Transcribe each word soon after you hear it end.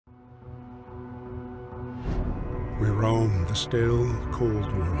We roam the still,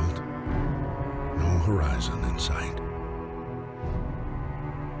 cold world. No horizon in sight.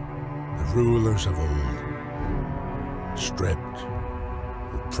 The rulers of old, stripped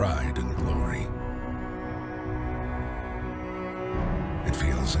of pride and glory. It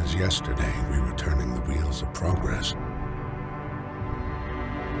feels as yesterday we were turning the wheels of progress.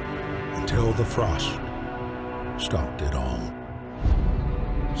 Until the frost stopped it all.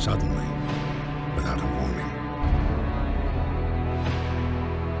 Suddenly, without a warning.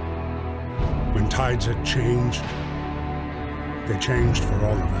 When tides had changed, they changed for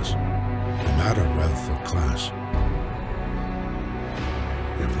all of us, no matter wealth or class.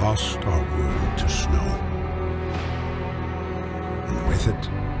 We've lost our world to snow. And with it,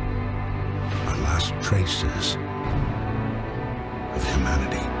 our last traces of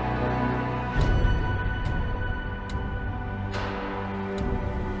humanity.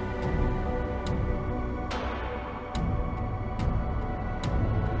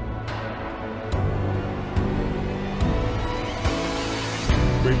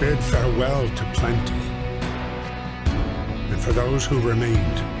 We bid farewell to plenty, and for those who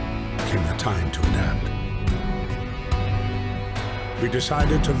remained came the time to adapt. We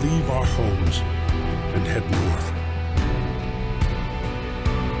decided to leave our homes and head north.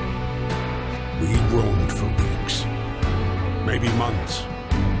 We roamed for weeks, maybe months,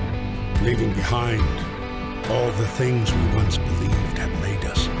 leaving behind all the things we once believed had made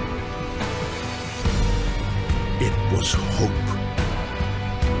us. It was hope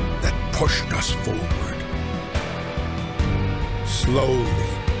that pushed us forward. Slowly,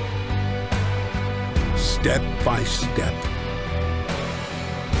 step by step.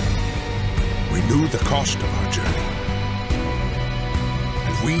 We knew the cost of our journey,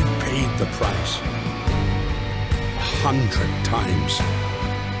 and we paid the price 100 times.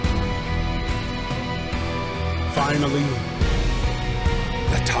 Finally,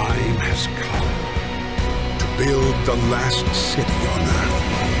 the time has come to build the last city on Earth.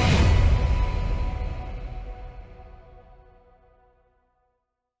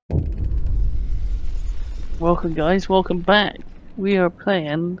 Welcome guys, welcome back. We are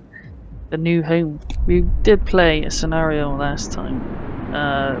playing The New Home. We did play a scenario last time,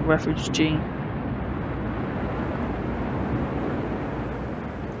 Refugee.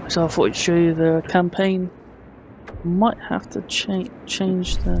 So I thought I'd show you the campaign. Might have to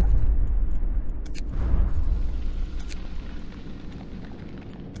change the...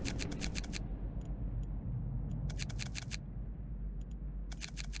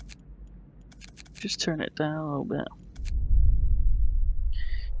 Just turn it down a little bit.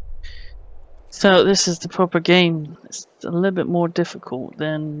 So this is the proper game. It's a little bit more difficult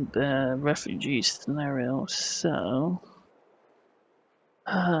than the refugee scenario. So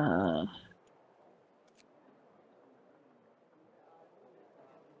I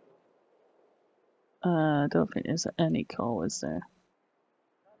don't think there's any call, is there?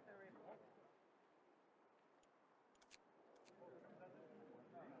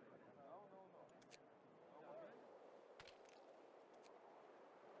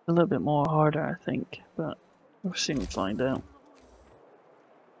 A little bit more harder, I think, but we'll soon find out.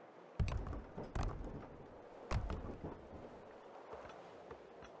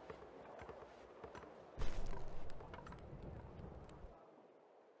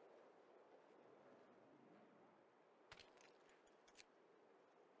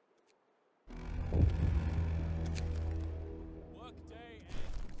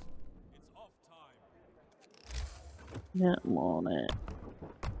 Yeah, I'm on it.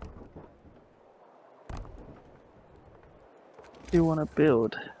 Do want to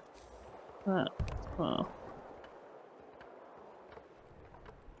build that as well.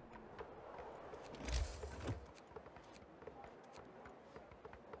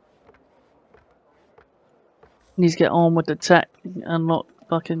 Need to get on with the tech and not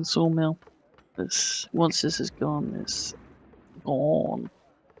fucking sawmill. Because once this is gone, it's gone.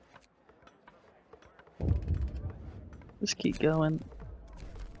 Let's keep going.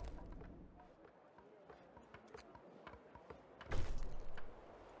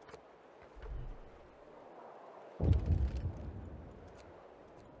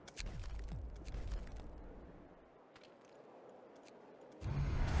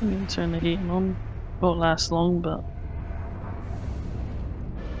 I'm gonna turn the heating on. Won't last long, but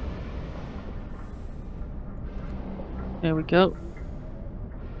there we go.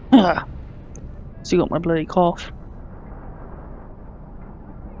 So you got my bloody cough.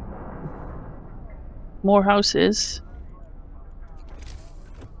 More houses.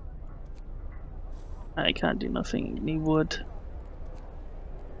 I can't do nothing. Need wood.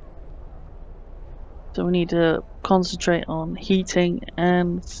 So we need to concentrate on heating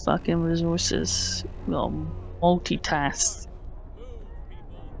and fucking resources. We got multitask.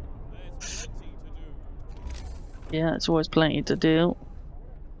 Yeah, it's always plenty to do.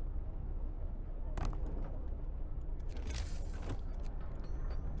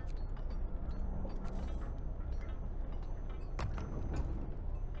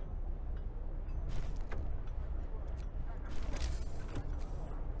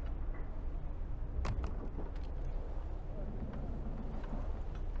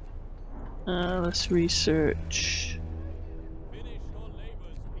 Let's research.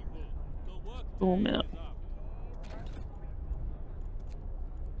 Oh man.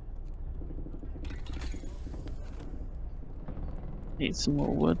 Need some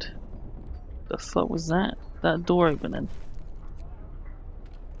more wood. The fuck was that? That door opening.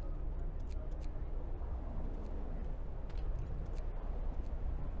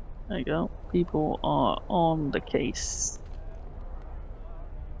 There you go. People are on the case.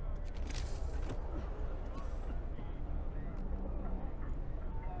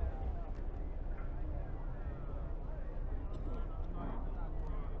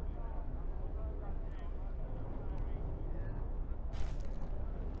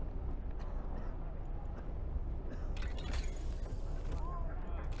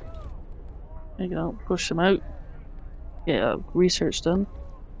 There you go. Push them out. Get research done.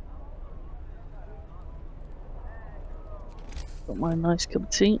 Got my nice cup of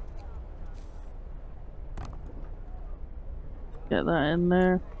tea. Get that in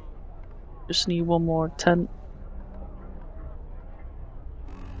there. Just need one more tent.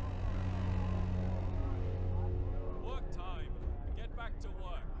 Work time. Get back to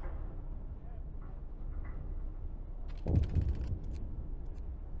work.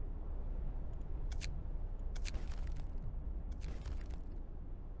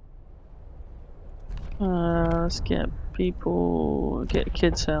 Let's get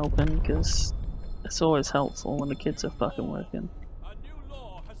kids helping, because it's always helpful when the kids are fucking working. A new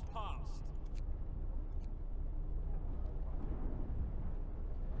law has passed.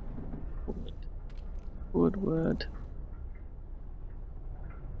 Wood.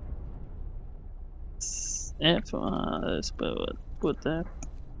 If let's put wood there.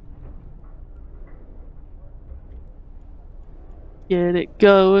 Get it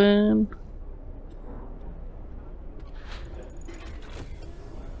going.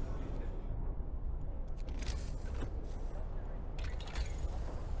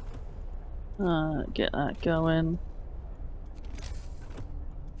 Get that going.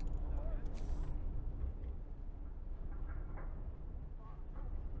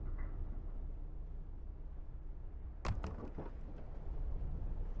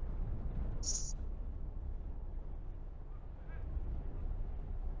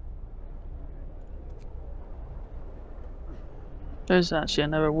 There's actually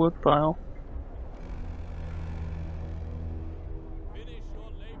another wood pile. Finish your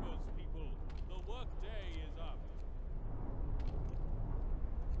labors, people. The work day is up.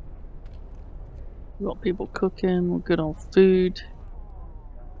 We got people cooking, we're good on food.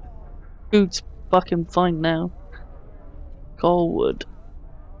 Food's fucking fine now. Coal wood.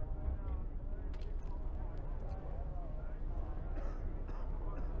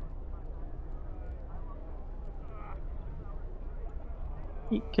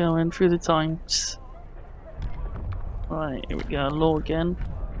 Keep going through the times. Right, here we go, law again.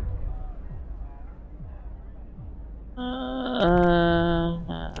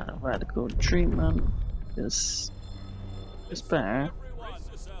 Radical treatment is better. Everyone,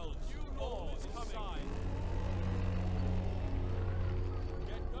 new laws coming.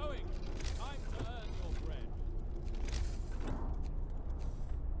 Get going. Time to earn your bread.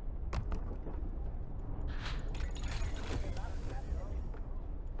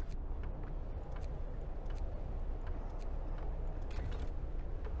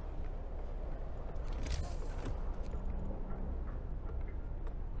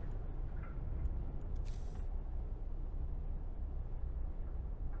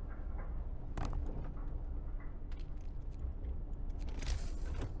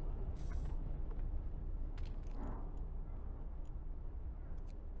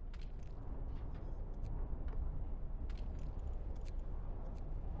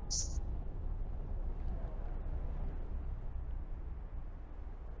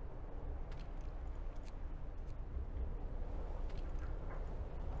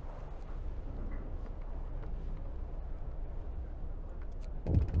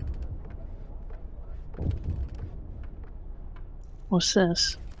 What's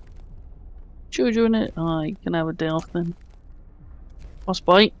this? Children it? Oh, you can have a day off then.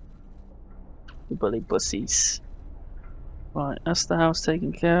 Frostpunk. You bloody pussies. Right, that's the house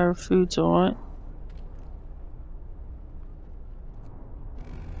taken care of. Food's alright.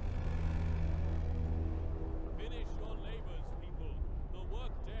 Finish your labors, people. The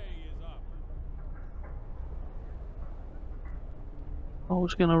workday is up. I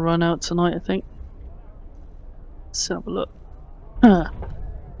was gonna run out tonight, I think. Let's have a look.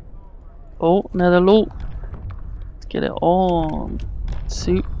 Oh, another loot. Let's get it on.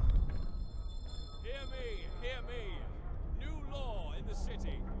 Suit. Hear me, hear me. New law in the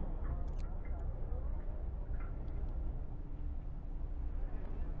city.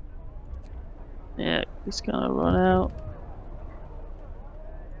 Yeah, he's gonna run out.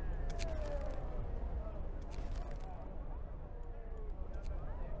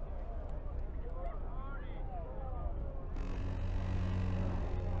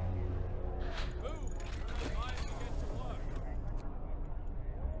 Move. Time to get to work.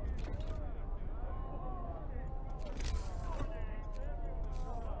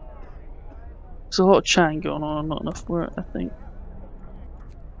 There's a lot of chatting going on, not enough work, I think.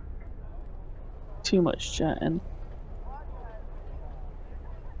 Too much chatting.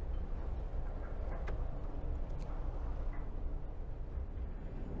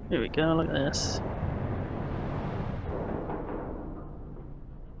 Here we go, look at this.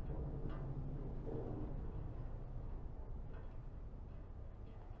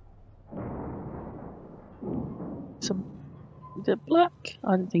 Some, is it black?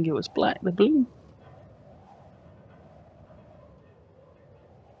 I didn't think it was black, the blue.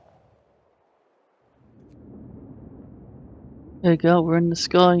 There you go, we're in the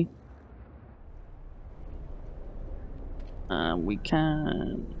sky. And we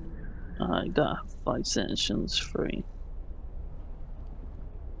can... I got 5 sessions free.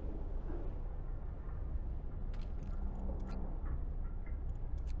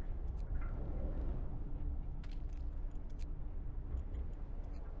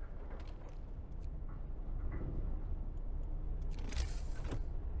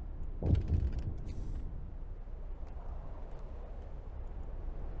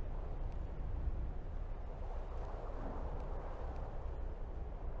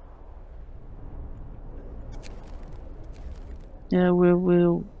 Yeah,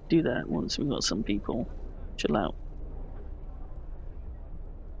 we'll do that once we've got some people. Chill out.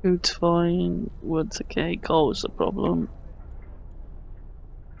 Food's fine, wood's okay, coal's the problem.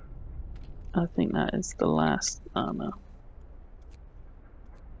 I think that is the last. Oh no.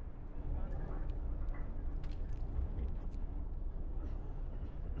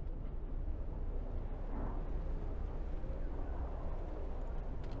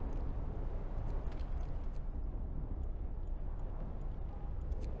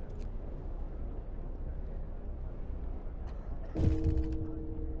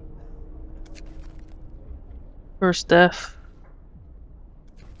 First death.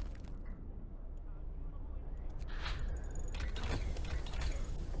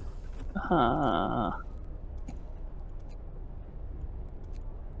 Ah.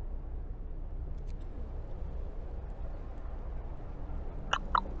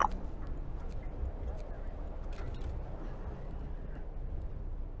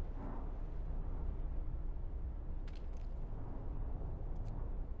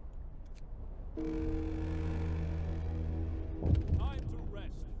 Time to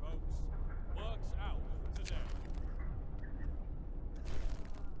rest, folks. Work's out for today.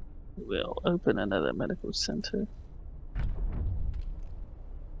 We'll open another medical center.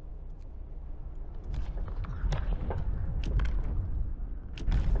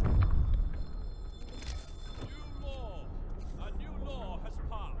 New law. A new law has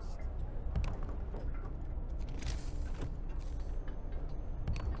passed.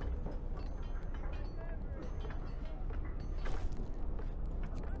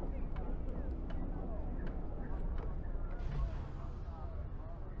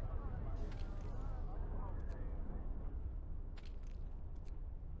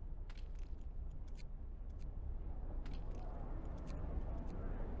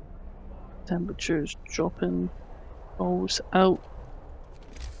 Temperatures dropping. Balls out.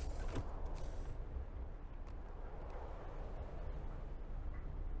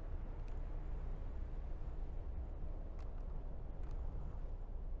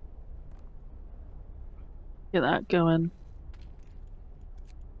 Get that going.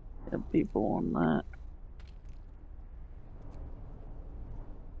 Get people on that.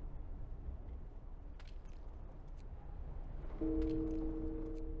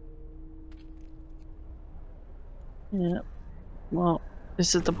 Yeah. Well,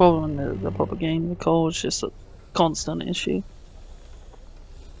 this is the problem in the proper game. The coal is just a constant issue.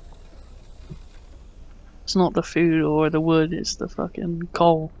 It's not the food or the wood, it's the fucking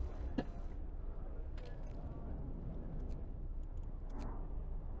coal.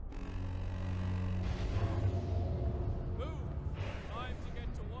 Move! Time to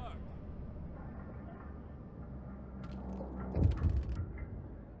get to work.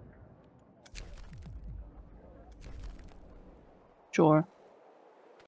 Sure.